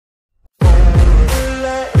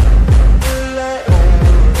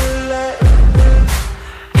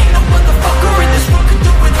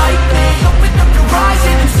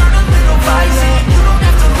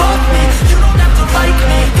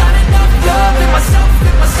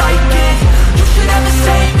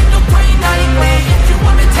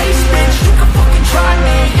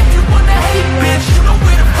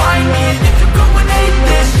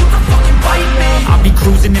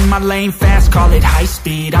high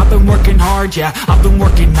speed. I've been working hard, yeah, I've been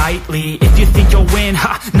working nightly. If you think you'll win,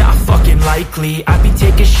 ha, not fucking likely. I be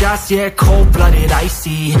taking shots, yeah, cold-blooded,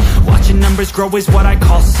 icy. Watching numbers grow is what I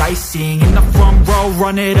call sightseeing. In the front row,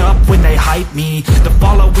 run it up when they hype me. The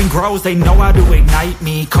following grows, they know how to ignite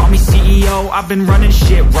me. Call me CEO, I've been running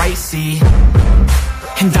shit right, see.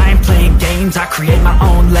 And I ain't playing games, I create my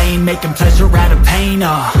own lane, making pleasure out of pain,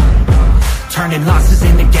 turning losses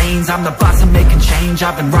into gains. I'm the boss, I'm making change.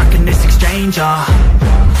 I've been rocking this exchange,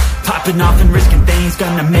 popping off and risking things.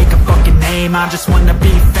 Gonna make a fucking name, I just wanna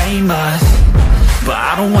be famous. But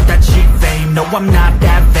I don't want that cheap fame, no, I'm not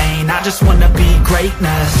that vain. I just wanna be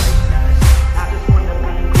greatness.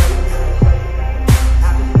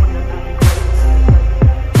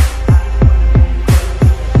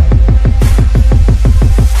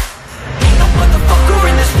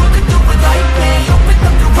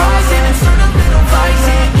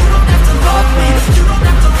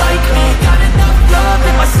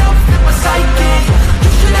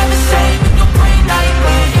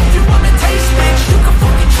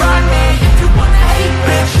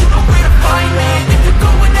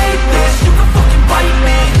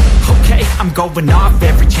 Going off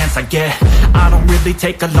every chance I get. I don't really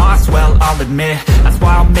take a loss, well, I'll admit. That's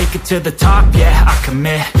why I'll make it to the top, yeah, I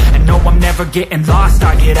commit. And no, I'm never getting lost,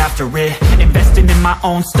 I get after it. Investing in my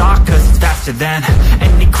own stock, cause it's faster than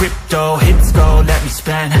any crypto hits go, let me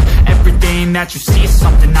spend. Everything that you see is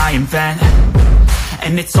something I invent.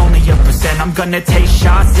 And it's only a percent. I'm gonna take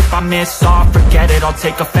shots. If I miss all, forget it. I'll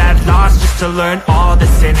take a fat loss just to learn all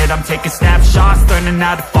that's in it. I'm taking snapshots, learning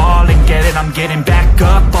how to fall and get it. I'm getting back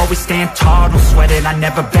up, always stand tall, don't sweat it. I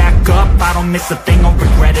never back up, I don't miss a thing or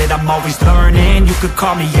regret it. I'm always learning, you could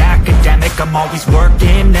call me academic. I'm always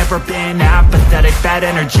working, never been apathetic. Bad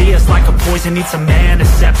energy is like a poison, needs some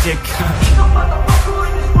antiseptic.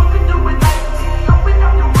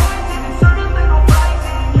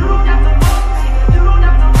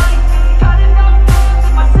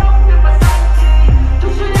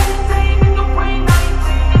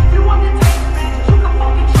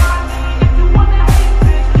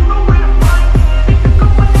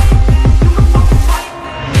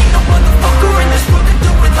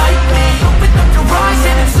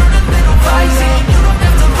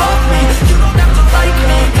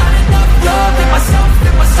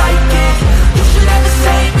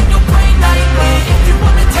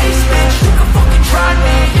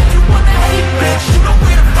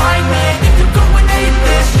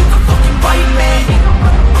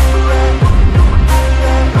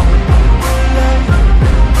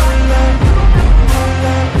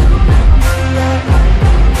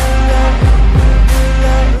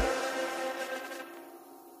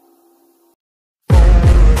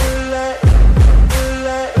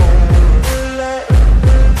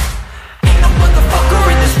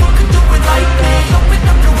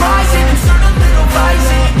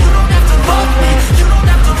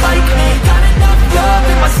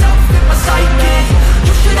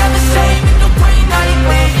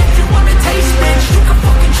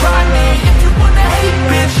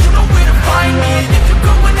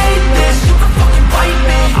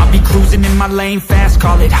 Fast,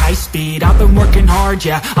 call it high speed. I've been working hard,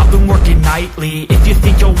 yeah, I've been working nightly. If you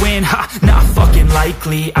think you'll win, ha, not fucking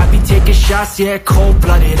likely. I be taking shots, yeah,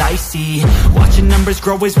 cold-blooded, icy. Watching numbers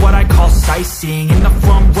grow is what I call sightseeing. In the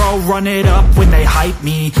front row, run it up when they hype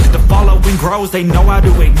me. The following grows, they know how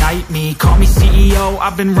to ignite me. Call me CEO,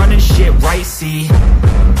 I've been running shit right, see.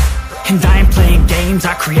 And I ain't playing games,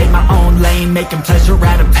 I create my own lane, making pleasure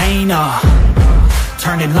out of pain,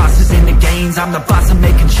 turning losses into gains. I'm the boss, I'm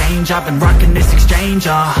making change. I've been rocking this exchange,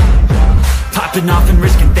 popping off and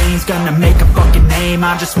risking things. Gonna make a fucking name,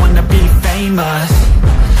 I just wanna be famous.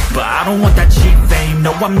 But I don't want that cheap fame,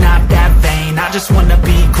 no, I'm not that vain. I just wanna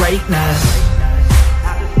be greatness.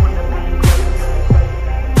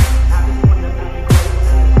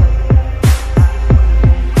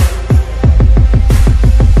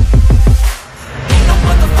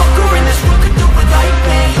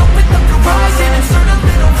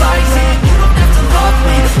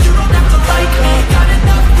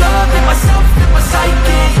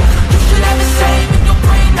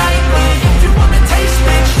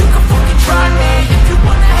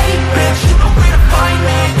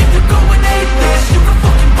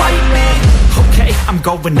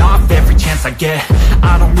 Going off every chance I get.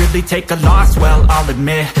 I don't really take a loss, well, I'll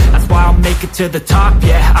admit. That's why I'll make it to the top,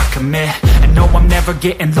 yeah, I commit. And no, I'm never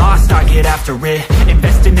getting lost, I get after it.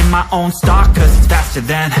 Investing in my own stock, cause it's faster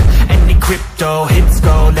than any crypto hits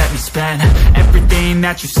go, let me spend. Everything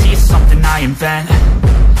that you see is something I invent.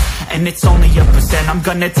 and it's only a percent. I'm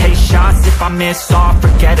gonna take shots, if I miss all,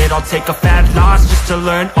 forget it. I'll take a fat loss just to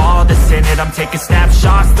learn all that's in it. I'm taking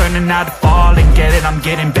snapshots, learning how to fall and get it. I'm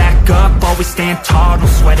getting back up, always stand tall, don't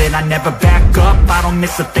sweat it. I never back up, I don't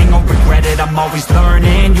miss a thing or regret it. I'm always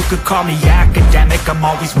learning, you could call me academic. I'm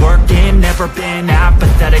always working, never been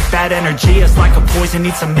apathetic. Bad energy is like a poison,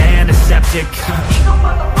 needs some antiseptic.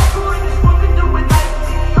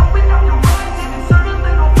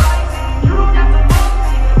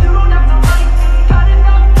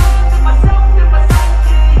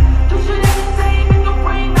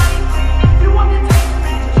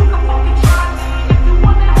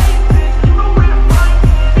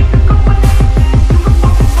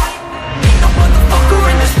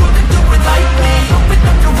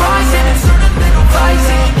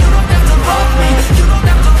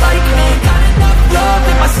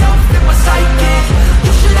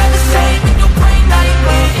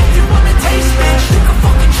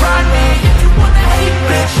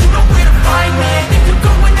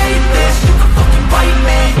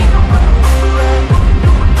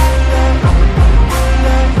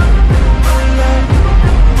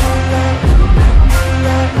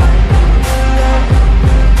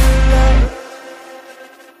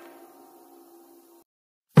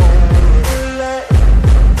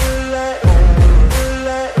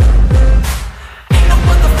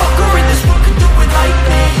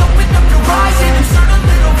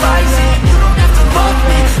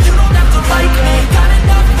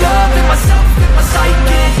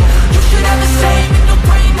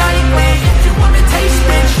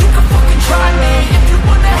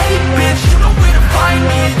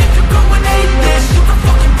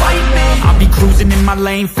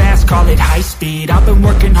 Lane fast, call it high speed. I've been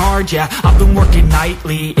working hard, yeah, I've been working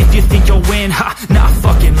nightly. If you think you'll win, ha, not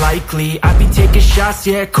fucking likely. I be taking shots,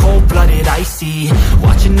 yeah, cold-blooded, icy.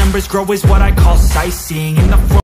 Watching numbers grow is what I call sightseeing. In the front